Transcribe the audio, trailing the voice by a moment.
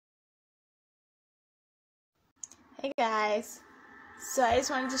Hey guys, so I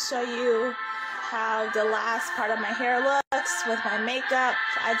just wanted to show you how the last part of my hair looks with my makeup.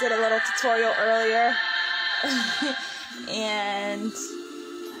 I did a little tutorial earlier and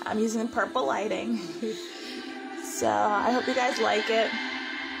I'm using purple lighting. So I hope you guys like it.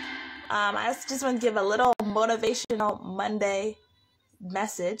 I just want to give a little motivational Monday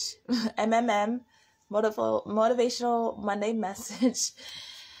message, MMM, motivational Monday message.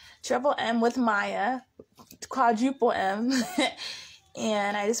 Triple M with Maya, quadruple M,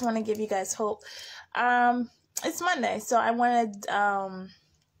 and I just want to give you guys hope. It's Monday, so I wanted,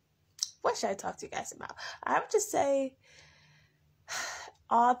 what should I talk to you guys about? I would just say,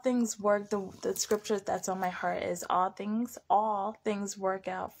 all things work, the scripture that's on my heart is all things work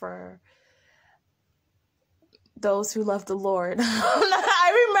out for those who love the Lord.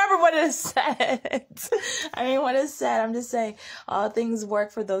 I remember what it said. What it said. I'm just saying, all things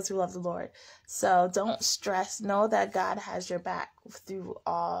work for those who love the Lord. So don't stress. Know that God has your back through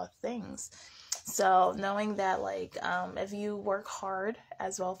all things. So knowing that, if you work hard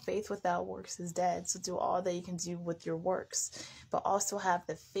as well, faith without works is dead. So do all that you can do with your works, but also have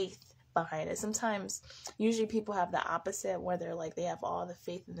the faith behind it. Sometimes, usually people have the opposite, where they're they have all the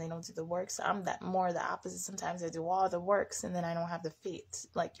faith and they don't do the works. So I'm more the opposite. Sometimes I do all the works and then I don't have the faith.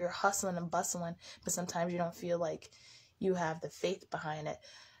 You're hustling and bustling, but sometimes you don't feel like you have the faith behind it.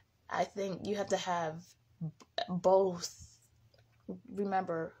 I think you have to have both.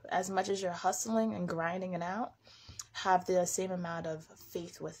 Remember, as much as you're hustling and grinding it out, have the same amount of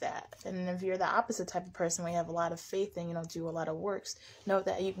faith with that. And if you're the opposite type of person, where you have a lot of faith and you don't do a lot of works, know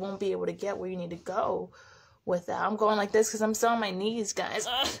that you won't be able to get where you need to go with that. I'm going like this because I'm still on my knees, guys.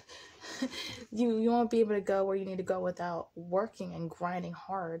 You won't be able to go where you need to go without working and grinding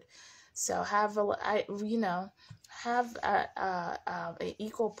hard. So have a high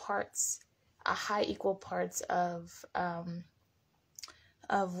equal parts of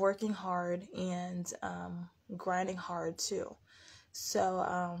working hard and grinding hard too. So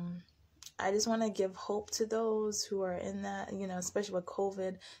I just want to give hope to those who are in that, especially with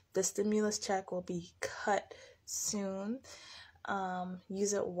COVID. The stimulus check will be cut soon.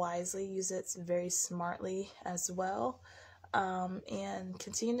 Use it wisely, use it very smartly as well. And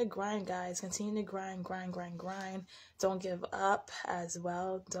continue to grind, guys. Continue to grind. Don't give up as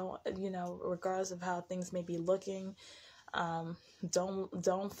well. Don't, regardless of how things may be looking,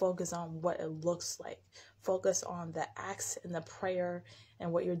 don't focus on what it looks like. Focus on the acts and the prayer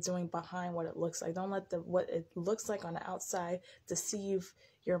and what you're doing behind what it looks like. Don't let what it looks like on the outside deceive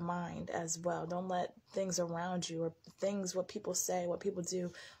your mind as well. Don't let things around you or what people say, what people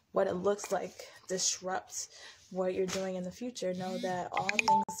do, what it looks like disrupt what you're doing in the future. Know that all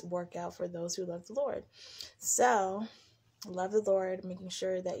things work out for those who love the Lord. So love the Lord, making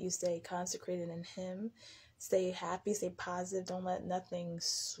sure that you stay consecrated in Him. Stay happy, stay positive. Don't let nothing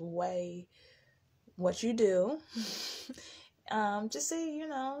sway what you do. Just stay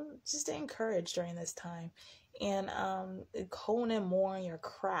encouraged during this time. And hone in more on your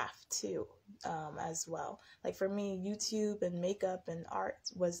craft too, as well. For me, YouTube and makeup and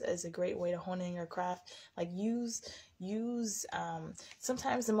art is a great way to hone in your craft. Use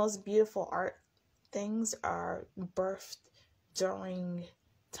sometimes the most beautiful art things are birthed during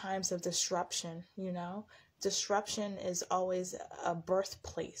times of disruption. Disruption is always a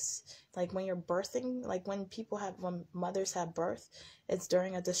birthplace. When you're birthing, when mothers have birth, it's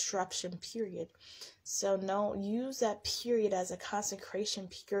during a disruption period. So use that period as a consecration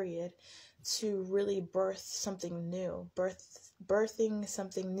period to really birth something new, birthing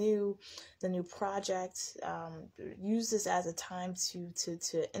something new, the new project. Use this as a time to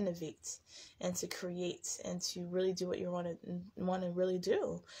innovate and to create and to really do what you want to really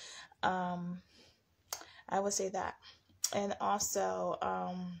do. I would say that. And also,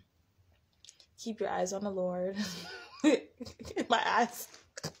 keep your eyes on the Lord.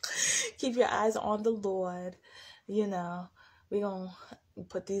 Keep your eyes on the Lord. We're going to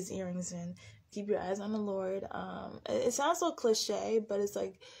put these earrings in. Keep your eyes on the Lord. It sounds so cliche, but it's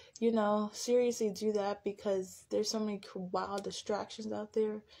seriously do that, because there's so many wild distractions out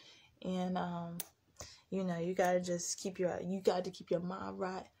there. And, you got to just keep your mind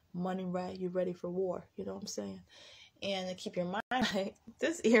right. Money right, you're ready for war. You know what I'm saying? And to keep your mind right,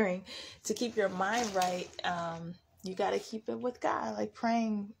 this earring, to keep your mind right, you got to keep it with God,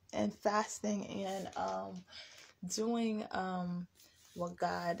 praying and fasting and doing what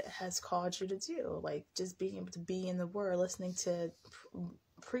God has called you to do, just being able to be in the Word, listening to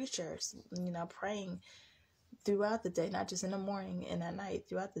preachers, praying throughout the day, not just in the morning and at night,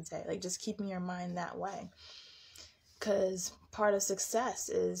 throughout the day, just keeping your mind that way. Because part of success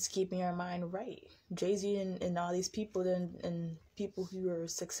is keeping your mind right. Jay-Z and all these people and people who are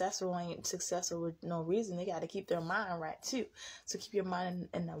successful ain't successful with no reason. They got to keep their mind right too. So keep your mind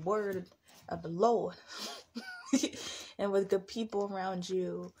in the word of the Lord. And with good people around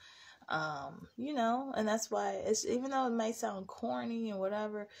you. And that's why it's, even though it might sound corny and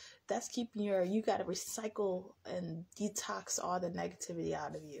whatever, that's keeping you got to recycle and detox all the negativity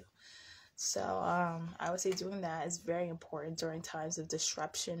out of you. So, I would say doing that is very important during times of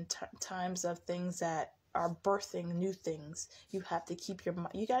disruption, times of things that are birthing new things. You have to keep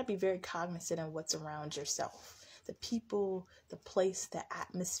you got to be very cognizant of what's around yourself. The people, the place, the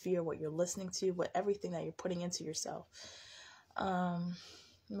atmosphere, what you're listening to, everything that you're putting into yourself.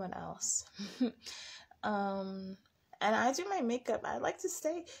 What else? And I do my makeup. I like to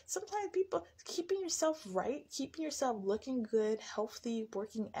stay, sometimes people, keeping yourself right, keeping yourself looking good, healthy,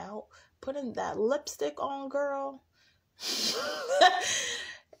 working out, putting that lipstick on, girl,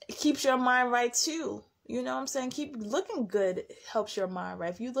 keeps your mind right too. You know what I'm saying? Keep looking good helps your mind right.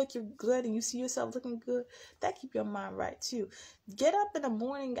 If you look good and you see yourself looking good, that keep your mind right too. Get up in the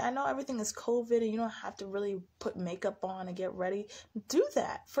morning. I know everything is COVID and you don't have to really put makeup on and get ready. Do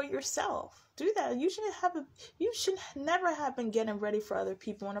that for yourself. Do that. You should never have been getting ready for other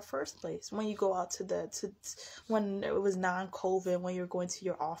people in the first place. When you go out when it was non-COVID, when you're going to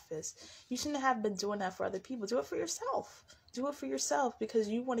your office, you shouldn't have been doing that for other people. Do it for yourself. Do it for yourself, because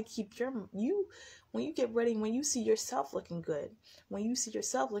you want to keep when you get ready, when you see yourself looking good, when you see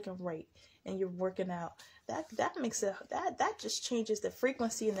yourself looking right and you're working out, that makes it, that just changes the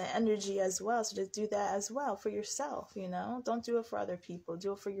frequency and the energy as well. So just do that as well for yourself, Don't do it for other people.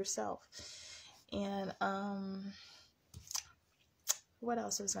 Do it for yourself. And what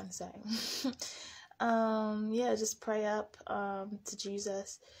else was I going to say? Just pray up to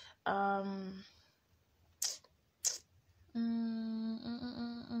Jesus.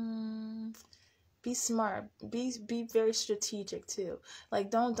 Be smart. Be very strategic too.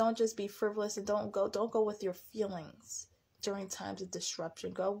 Like don't just be frivolous, and don't go with your feelings during times of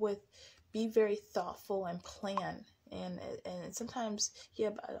disruption. Be very thoughtful and plan. And sometimes,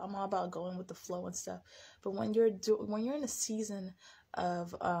 I'm all about going with the flow and stuff. But when you're in a season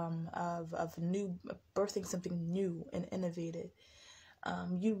of new, birthing something new and innovative,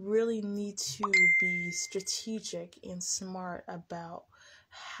 you really need to be strategic and smart about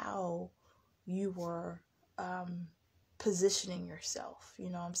how you were positioning yourself. You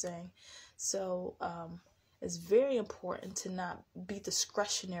know what I'm saying? So it's very important to not be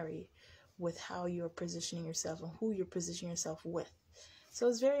discretionary with how you're positioning yourself and who you're positioning yourself with. So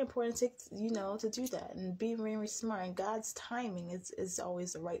it's very important to do that and be very smart. And God's timing is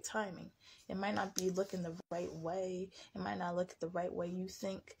always the right timing. It might not be looking the right way. It might not look the right way you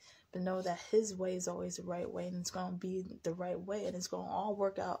think, but know that His way is always the right way, and it's going to be the right way, and it's going to all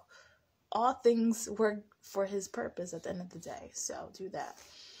work out. All things work for His purpose at the end of the day. So do that.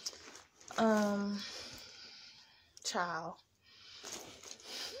 Child.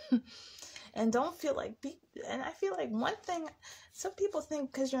 And don't feel like, and I feel like one thing, some people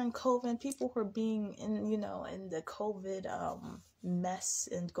think because you're in COVID, people who are being in the COVID mess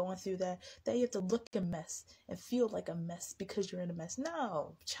and going through that you have to look a mess and feel like a mess because you're in a mess.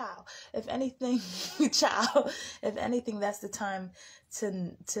 No, child. If anything, that's the time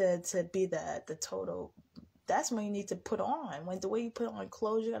to be the total. That's when you need to put on. When the way you put on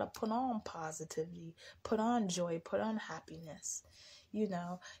clothes, you gotta put on positivity, put on joy, put on happiness. You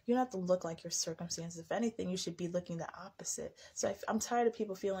don't have to look like your circumstances. If anything, you should be looking the opposite. So I'm tired of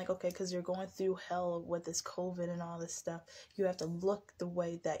people feeling like, okay, because you're going through hell with this COVID and all this stuff, you have to look the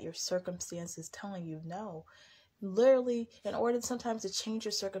way that your circumstance is telling you. No. Literally, in order sometimes to change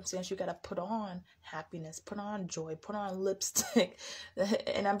your circumstance, you got to put on happiness, put on joy, put on lipstick.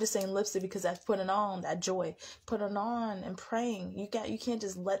 And I'm just saying lipstick because that's putting on that joy. Put it on and praying. You can't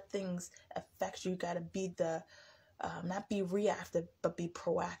just let things affect you. You got to be not be reactive, but be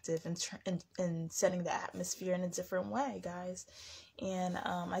proactive and setting the atmosphere in a different way, guys. And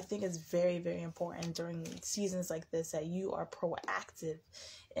I think it's very, very important during seasons like this that you are proactive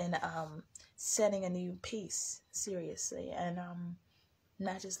in setting a new pace, seriously, and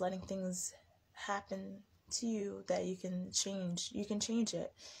not just letting things happen to you that you can change. You can change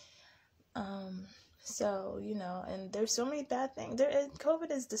it. So, and there's so many bad things.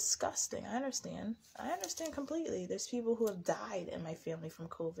 COVID is disgusting. I understand completely. There's people who have died in my family from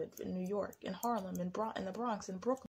COVID in New York, in Harlem, in the Bronx, in Brooklyn.